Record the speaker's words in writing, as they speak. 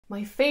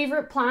my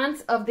favorite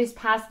plants of this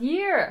past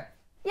year.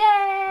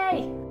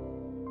 Yay!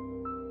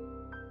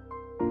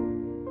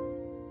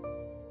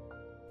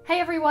 Hey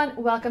everyone,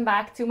 welcome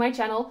back to my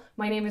channel.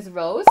 My name is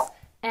Roos,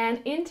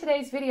 and in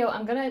today's video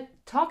I'm gonna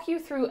talk you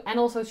through and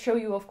also show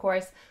you, of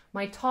course,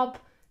 my top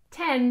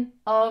 10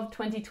 of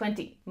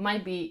 2020.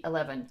 Might be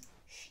 11.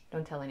 Shh,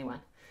 don't tell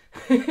anyone.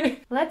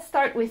 Let's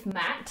start with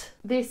Matt.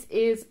 This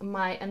is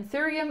my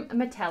Anthurium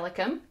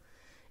metallicum,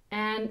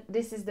 and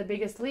this is the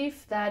biggest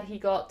leaf that he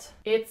got.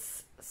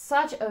 It's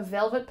such a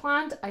velvet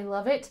plant. I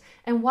love it.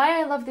 And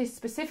why I love this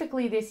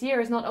specifically this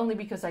year is not only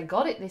because I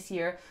got it this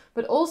year,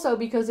 but also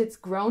because it's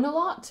grown a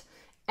lot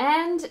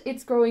and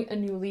it's growing a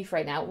new leaf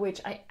right now,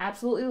 which I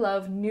absolutely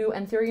love. New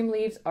Anthurium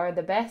leaves are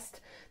the best.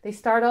 They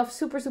start off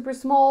super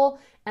small,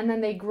 and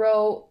then they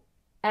grow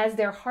as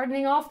they're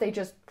hardening off. They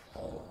just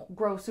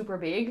grow super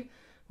big,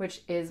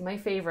 which is my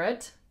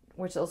favorite,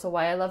 which is also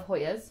why I love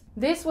Hoyas.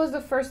 This was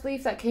the first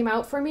leaf that came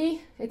out for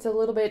me. It's a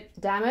little bit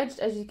damaged,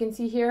 as you can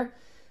see here.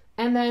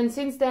 And then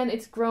since then,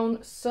 it's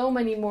grown so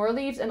many more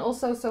leaves and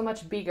also so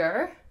much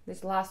bigger.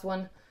 This last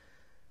one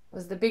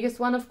was the biggest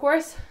one, of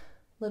course.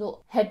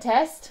 Little head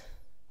test.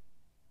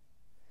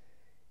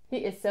 He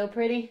is so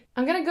pretty.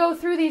 I'm gonna go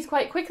through these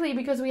quite quickly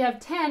because we have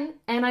 10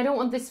 and I don't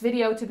want this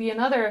video to be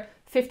another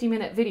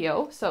 50-minute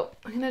video. So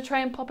I'm gonna try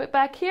and pop it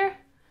back here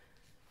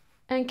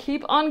and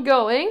keep on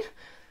going.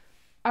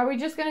 Are we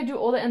just gonna do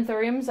all the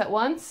Anthuriums at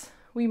once?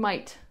 We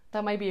might.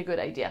 That might be a good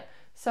idea.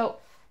 So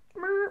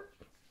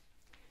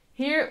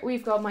here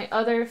we've got my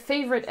other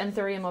favorite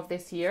Anthurium of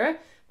this year.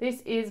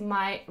 This is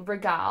my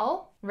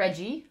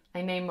Reggie.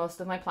 I name most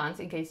of my plants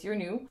in case you're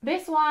new.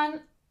 This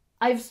one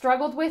I've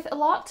struggled with a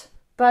lot,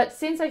 but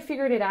since I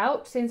figured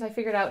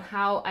out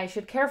how I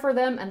should care for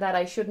them and that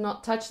I should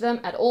not touch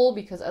them at all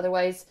because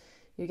otherwise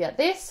you get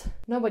this.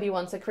 Nobody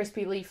wants a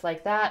crispy leaf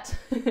like that.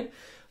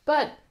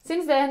 But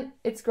since then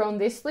it's grown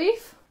this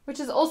leaf,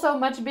 which is also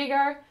much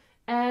bigger,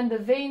 and the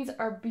veins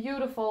are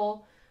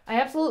beautiful. I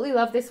absolutely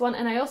love this one,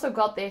 and I also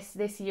got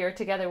this year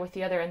together with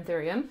the other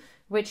Anthurium,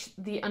 which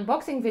the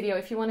unboxing video,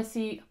 if you want to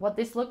see what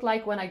this looked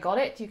like when I got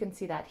it, you can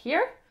see that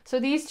here. So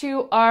these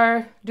two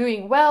are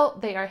doing well,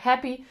 they are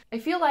happy. I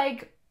feel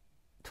like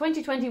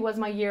 2020 was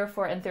my year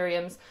for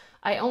Anthuriums.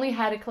 I only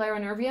had a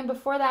Clarinervium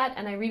before that,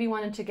 and I really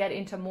wanted to get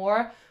into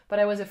more, but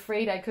I was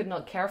afraid I could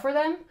not care for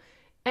them.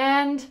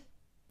 And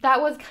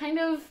that was kind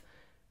of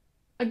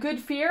a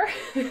good fear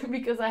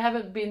because I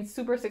haven't been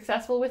super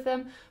successful with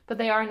them, but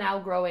they are now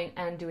growing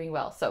and doing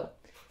well, so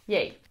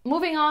yay.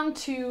 Moving on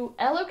to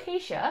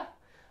Alocasia.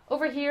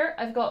 Over here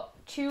I've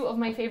got two of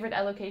my favorite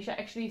Alocasia,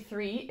 actually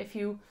three if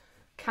you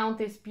count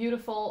this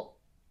beautiful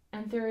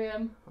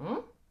Anthurium.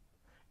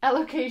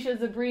 Alocasia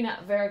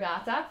zebrina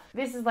variegata.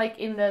 This is like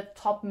in the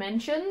top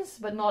mentions,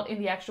 but not in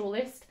the actual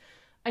list.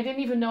 I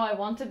didn't even know I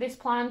wanted this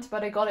plant,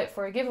 but I got it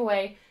for a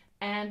giveaway,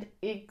 and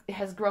it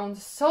has grown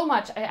so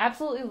much. I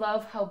absolutely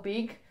love how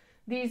big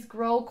these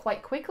grow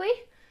quite quickly.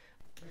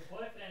 My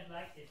boyfriend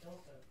likes it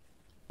also.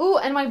 Oh,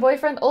 and my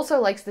boyfriend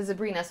also likes the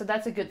zebrina, so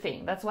that's a good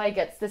thing. That's why it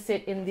gets to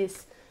sit in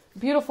this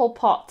beautiful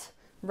pot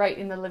right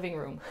in the living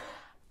room.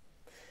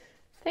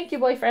 Thank you,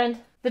 boyfriend.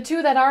 The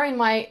two that are in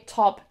my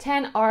top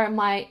 10 are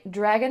my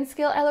dragon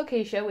scale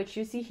Alocasia, which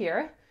you see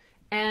here,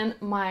 and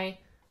my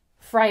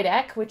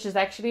Frydek, which is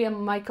actually a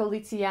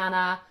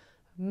Mycolitziana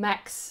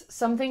Max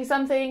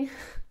something,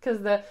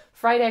 because the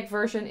Frydek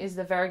version is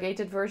the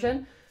variegated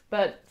version,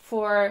 but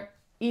for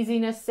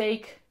easiness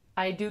sake,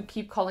 I do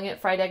keep calling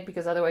it Frydek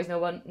because otherwise no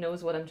one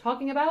knows what I'm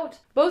talking about.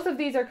 Both of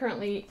these are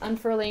currently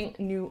unfurling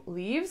new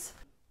leaves.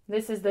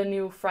 This is the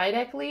new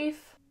Frydek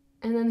leaf,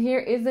 and then here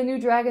is the new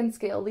dragon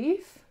scale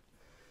leaf.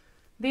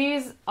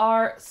 These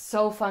are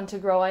so fun to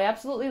grow. I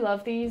absolutely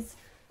love these.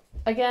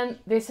 Again,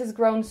 this has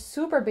grown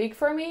super big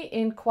for me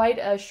in quite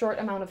a short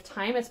amount of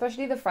time,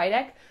 especially the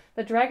Frydek.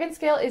 The dragon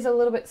scale is a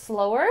little bit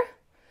slower,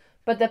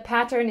 but the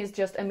pattern is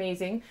just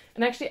amazing.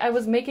 And actually, I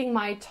was making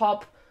my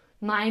top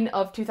 9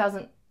 of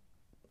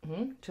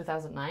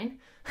 2009?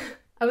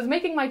 I was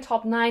making my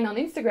top 9 on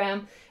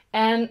Instagram,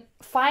 and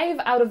 5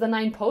 out of the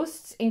 9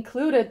 posts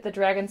included the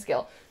dragon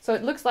scale. So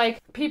it looks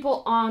like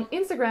people on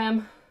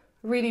Instagram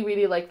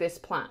really like this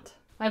plant.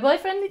 My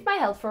boyfriend needs my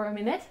help for a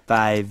minute.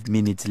 5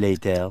 minutes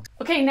later.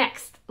 Okay,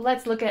 next,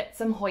 let's look at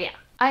some Hoya.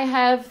 I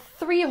have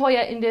 3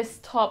 Hoya in this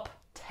top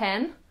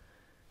 10.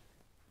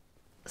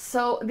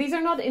 So these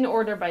are not in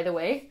order, by the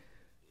way,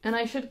 and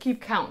I should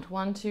keep count.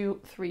 1,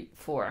 2, 3,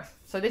 4.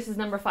 So this is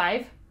number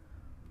 5.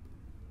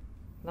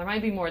 There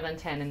might be more than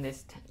 10 in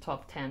this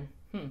top 10.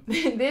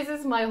 This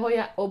is my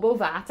Hoya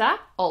obovata,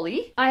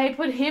 Ollie. I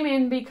put him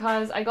in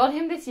because I got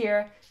him this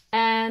year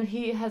and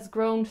he has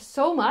grown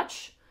so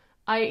much.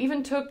 I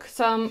even took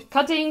some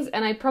cuttings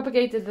and I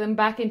propagated them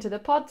back into the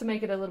pot to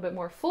make it a little bit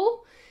more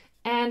full.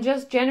 And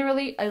just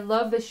generally, I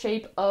love the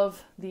shape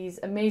of these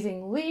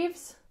amazing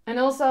leaves. And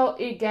also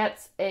it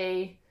gets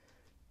a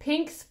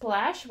pink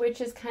splash,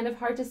 which is kind of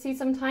hard to see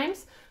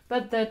sometimes,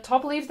 but the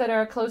top leaves that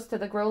are close to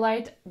the grow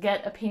light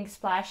get a pink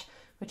splash,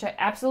 which I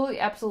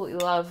absolutely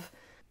love.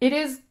 It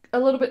is a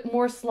little bit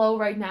more slow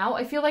right now.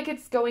 I feel like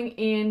it's going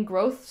in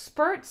growth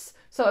spurts.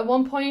 So at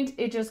one point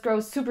it just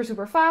grows super,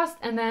 super fast,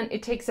 and then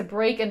it takes a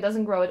break and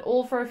doesn't grow at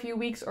all for a few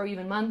weeks or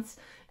even months.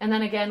 And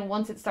then again,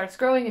 once it starts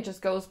growing, it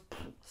just goes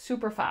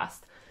super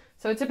fast.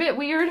 So it's a bit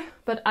weird,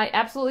 but I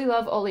absolutely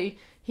love Ollie.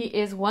 He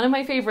is one of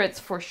my favorites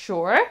for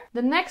sure.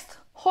 The next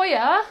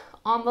Hoya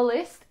on the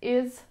list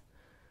is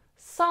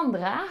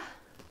Sandra.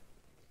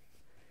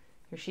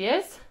 Here she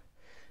is.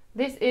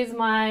 This is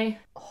my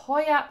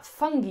Hoya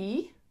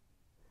fungi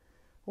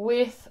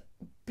with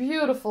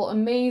beautiful,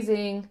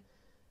 amazing,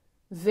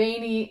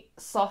 veiny,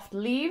 soft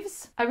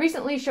leaves. I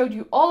recently showed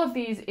you all of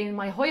these in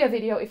my Hoya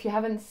video. If you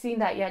haven't seen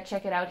that yet,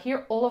 check it out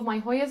here. All of my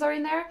Hoyas are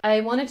in there.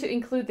 I wanted to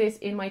include this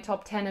in my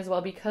top 10 as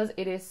well because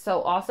it is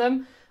so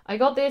awesome. I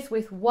got this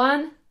with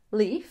one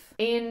leaf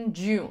in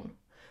June.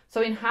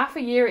 So in half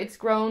a year, it's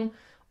grown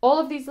all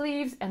of these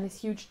leaves and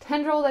this huge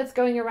tendril that's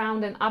going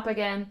around and up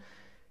again.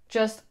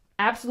 Just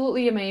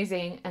absolutely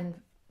amazing and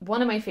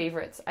one of my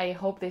favorites. I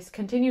hope this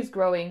continues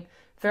growing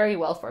very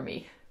well for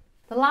me.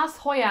 The last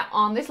Hoya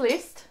on this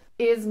list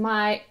is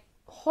my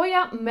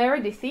Hoya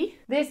meredithy.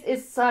 This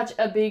is such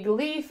a big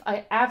leaf.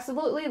 I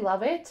absolutely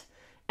love it.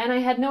 And I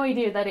had no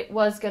idea that it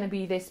was going to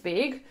be this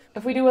big.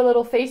 If we do a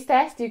little face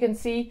test, you can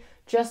see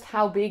just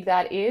how big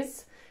that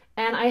is.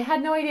 And I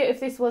had no idea if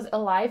this was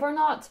alive or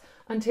not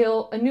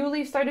until a new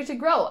leaf started to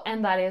grow,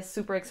 and that is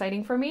super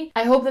exciting for me.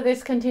 I hope that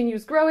this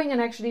continues growing and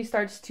actually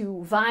starts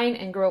to vine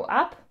and grow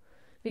up,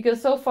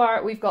 because so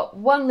far we've got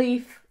one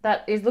leaf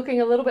that is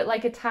looking a little bit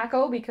like a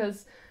taco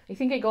because I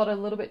think it got a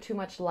little bit too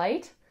much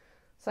light.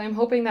 So I'm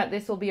hoping that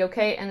this will be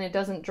okay and it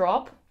doesn't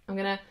drop. I'm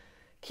gonna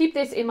keep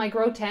this in my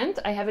grow tent.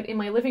 I have it in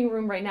my living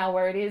room right now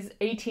where it is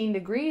 18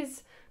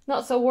 degrees.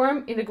 Not so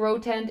warm. In the grow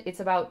tent, it's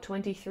about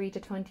 23 to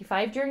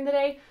 25 during the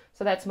day.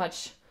 So that's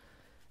much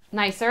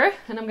nicer.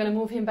 And I'm gonna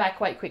move him back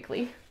quite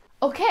quickly.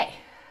 Okay.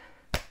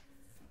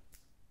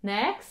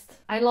 Next,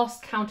 I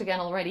lost count again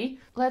already.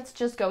 Let's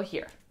just go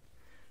here.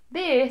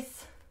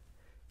 This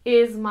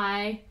is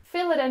my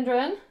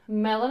Philodendron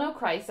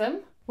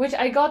melanochrysum, which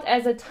I got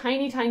as a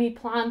tiny, tiny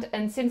plant,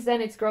 and since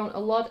then it's grown a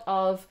lot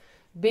of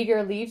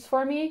bigger leaves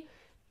for me.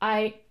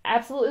 I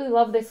absolutely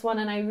love this one,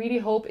 and I really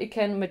hope it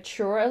can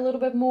mature a little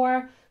bit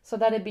more so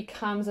that it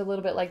becomes a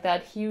little bit like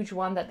that huge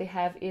one that they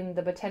have in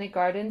the Botanic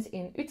Gardens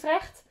in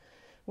Utrecht,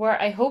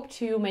 where I hope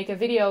to make a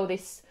video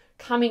this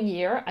coming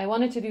year. I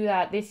wanted to do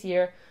that this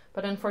year,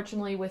 but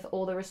unfortunately with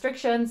all the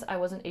restrictions, I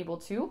wasn't able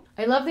to.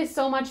 I love this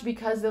so much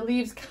because the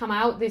leaves come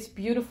out this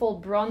beautiful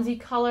bronzy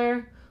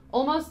color,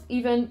 almost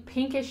even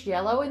pinkish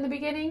yellow in the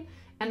beginning,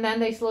 and then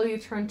they slowly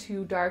turn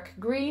to dark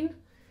green.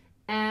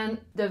 And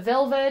the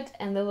velvet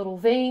and the little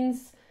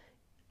veins,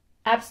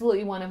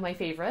 absolutely one of my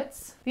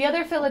favorites. The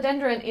other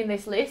philodendron in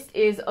this list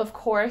is, of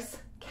course,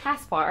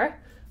 Caspar,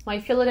 my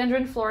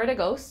Philodendron Florida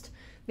Ghost.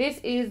 This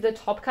is the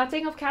top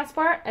cutting of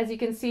Caspar. As you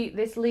can see,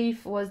 this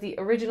leaf was the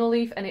original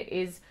leaf and it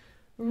is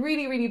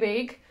really, really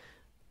big.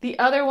 The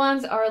other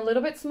ones are a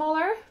little bit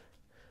smaller,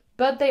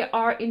 but they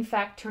are in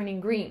fact turning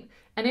green.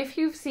 And if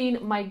you've seen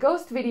my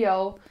ghost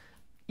video,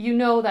 you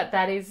know that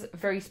that is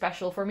very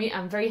special for me.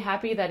 I'm very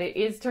happy that it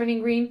is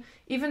turning green.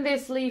 Even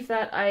this leaf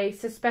that I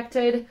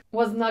suspected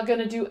was not going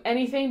to do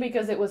anything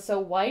because it was so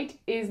white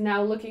is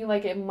now looking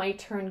like it might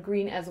turn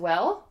green as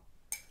well.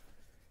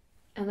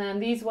 And then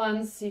these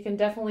ones, you can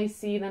definitely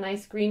see the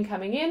nice green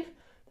coming in.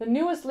 The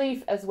newest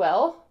leaf as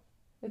well.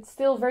 It's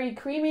still very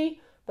creamy,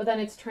 but then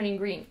it's turning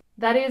green.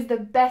 That is the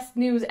best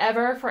news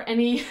ever for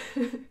any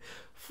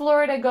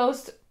Florida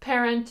Ghost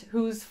parent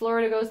whose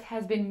Florida Ghost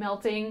has been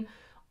melting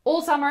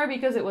all summer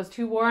because it was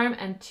too warm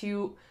and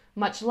too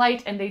much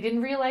light and they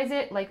didn't realize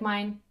it, like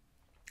mine.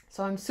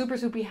 So I'm super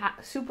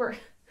happy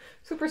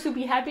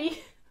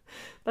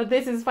that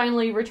this is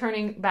finally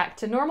returning back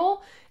to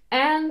normal.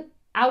 And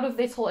out of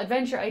this whole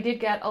adventure, I did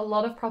get a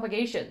lot of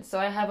propagation. So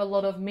I have a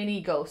lot of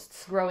mini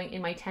ghosts growing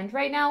in my tent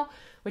right now,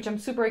 which I'm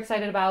super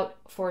excited about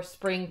for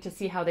spring to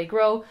see how they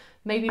grow.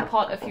 Maybe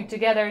pot a few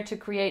together to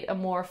create a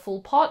more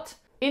full pot.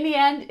 In the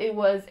end, it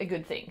was a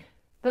good thing.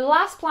 The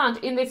last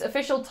plant in this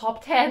official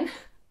top 10,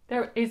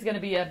 there is going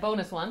to be a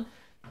bonus one,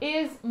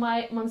 is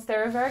my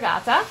Monstera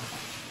variegata,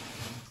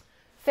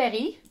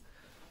 Ferry,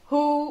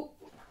 who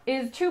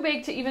is too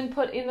big to even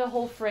put in the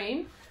whole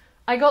frame.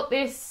 I got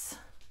this,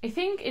 I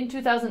think, in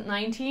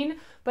 2019,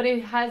 but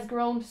it has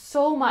grown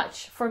so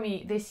much for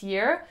me this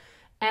year.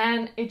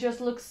 And it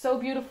just looks so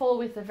beautiful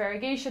with the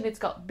variegation. It's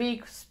got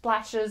big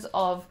splashes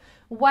of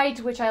white,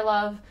 which I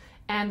love.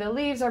 And the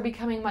leaves are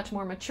becoming much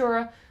more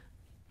mature.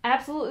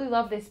 Absolutely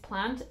love this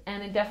plant.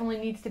 And it definitely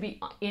needs to be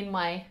in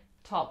my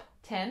top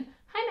 10.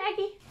 Hi,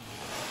 Maggie.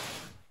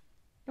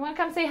 You want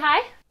to come say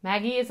hi?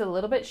 Maggie is a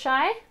little bit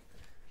shy.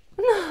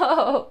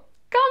 No,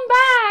 come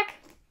back.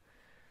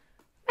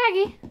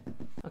 Maggie.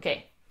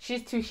 Okay,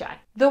 she's too shy.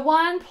 The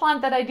one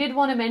plant that I did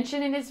want to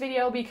mention in this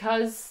video,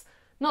 because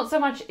not so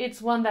much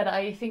it's one that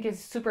I think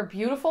is super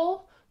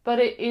beautiful, but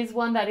it is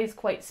one that is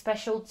quite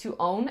special to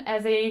own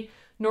as a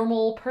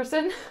normal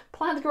person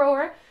plant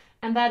grower,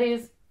 and that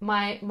is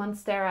my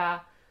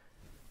Monstera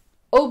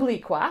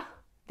obliqua.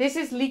 This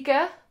is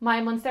Lica,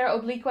 my Monstera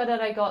obliqua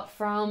that I got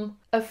from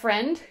a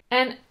friend.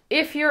 And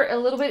if you're a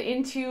little bit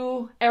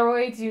into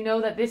aroids, you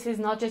know that this is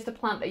not just a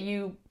plant that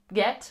you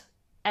get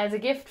as a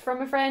gift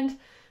from a friend.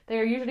 They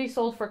are usually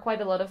sold for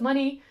quite a lot of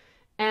money,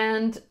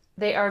 and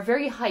they are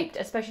very hyped,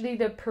 especially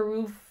the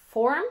Peru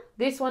form.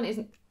 This one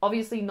is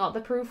obviously not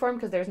the Peru form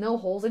because there's no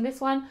holes in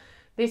this one.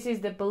 This is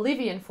the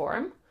Bolivian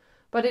form,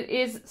 but it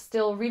is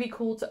still really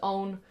cool to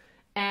own,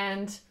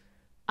 and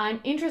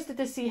I'm interested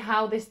to see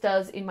how this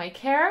does in my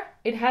care.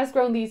 It has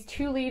grown these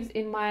 2 leaves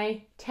in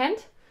my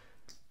tent,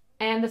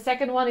 and the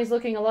second one is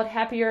looking a lot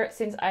happier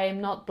since I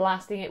am not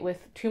blasting it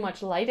with too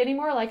much light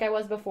anymore like I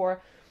was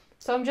before.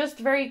 So I'm just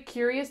very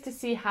curious to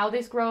see how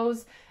this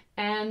grows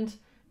and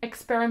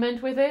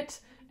experiment with it.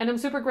 And I'm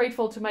super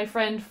grateful to my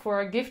friend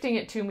for gifting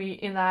it to me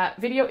in that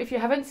video. If you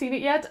haven't seen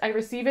it yet, I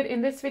receive it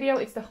in this video.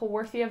 It's the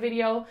Haworthia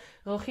video.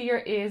 Rogier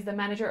is the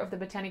manager of the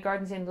Botanic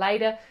Gardens in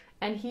Leiden,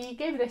 and he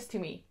gave this to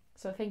me.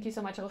 So thank you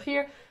so much,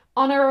 Rogier.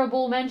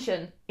 Honorable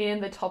mention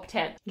in the top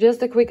 10.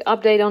 Just a quick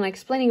update on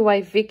explaining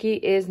why Vicky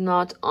is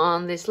not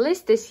on this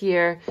list this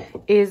year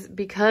is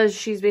because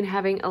she's been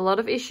having a lot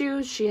of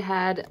issues. She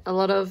had a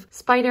lot of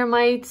spider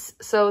mites,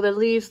 so the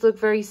leaves look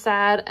very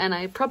sad, and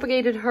I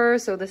propagated her,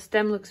 so the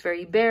stem looks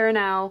very bare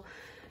now.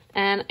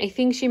 And I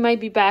think she might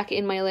be back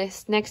in my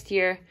list next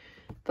year,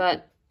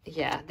 but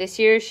yeah, this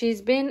year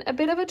she's been a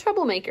bit of a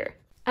troublemaker.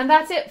 And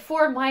that's it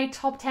for my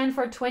top 10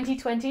 for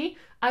 2020.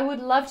 I would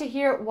love to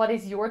hear what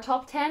is your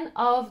top 10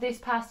 of this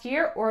past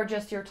year, or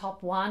just your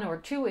top 1 or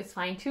 2 is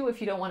fine too if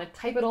you don't want to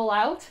type it all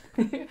out.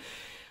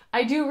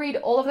 I do read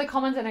all of the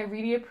comments, and I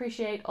really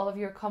appreciate all of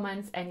your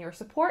comments and your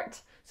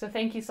support. So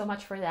thank you so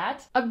much for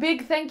that. A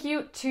big thank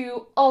you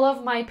to all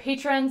of my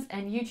patrons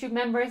and YouTube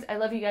members. I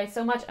love you guys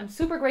so much. I'm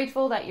super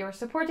grateful that you're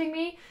supporting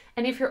me.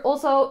 And if you're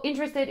also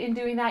interested in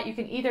doing that, you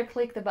can either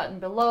click the button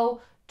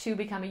below to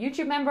become a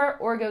YouTube member,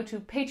 or go to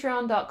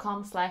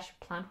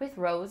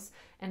patreon.com/plantwithroos,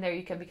 and there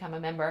you can become a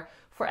member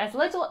for as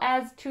little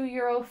as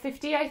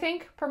 €2.50, I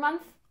think, per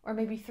month, or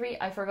maybe 3,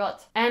 I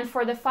forgot. And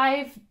for the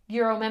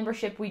 €5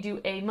 membership, we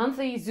do a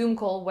monthly Zoom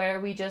call where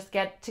we just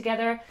get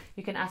together.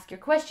 You can ask your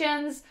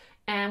questions,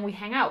 and we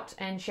hang out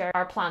and share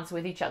our plants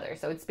with each other.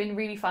 So it's been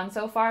really fun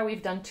so far.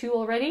 We've done 2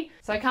 already,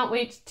 so I can't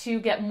wait to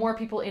get more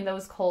people in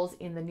those calls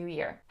in the new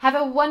year. Have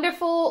a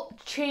wonderful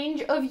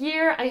change of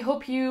year. I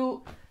hope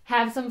you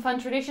have some fun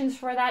traditions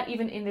for that,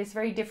 even in this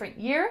very different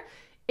year.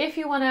 If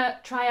you want to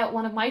try out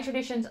one of my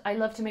traditions, I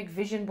love to make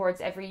vision boards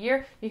every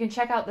year. You can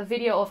check out the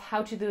video of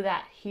how to do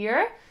that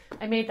here.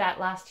 I made that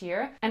last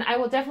year, and I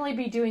will definitely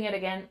be doing it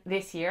again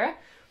this year.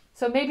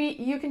 So maybe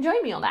you can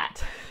join me on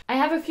that. I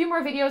have a few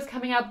more videos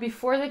coming out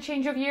before the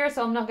change of year,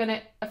 so I'm not going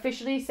to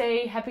officially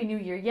say Happy New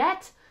Year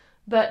yet,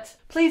 but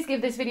please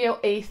give this video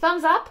a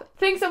thumbs up.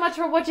 Thanks so much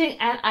for watching,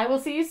 and I will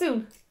see you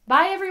soon.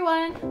 Bye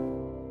everyone!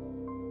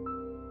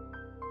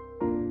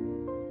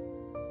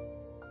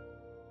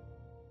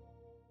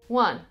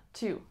 1,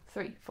 2,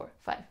 3, 4,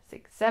 5,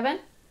 6, 7,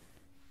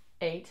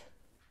 8,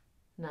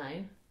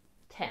 9,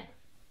 10.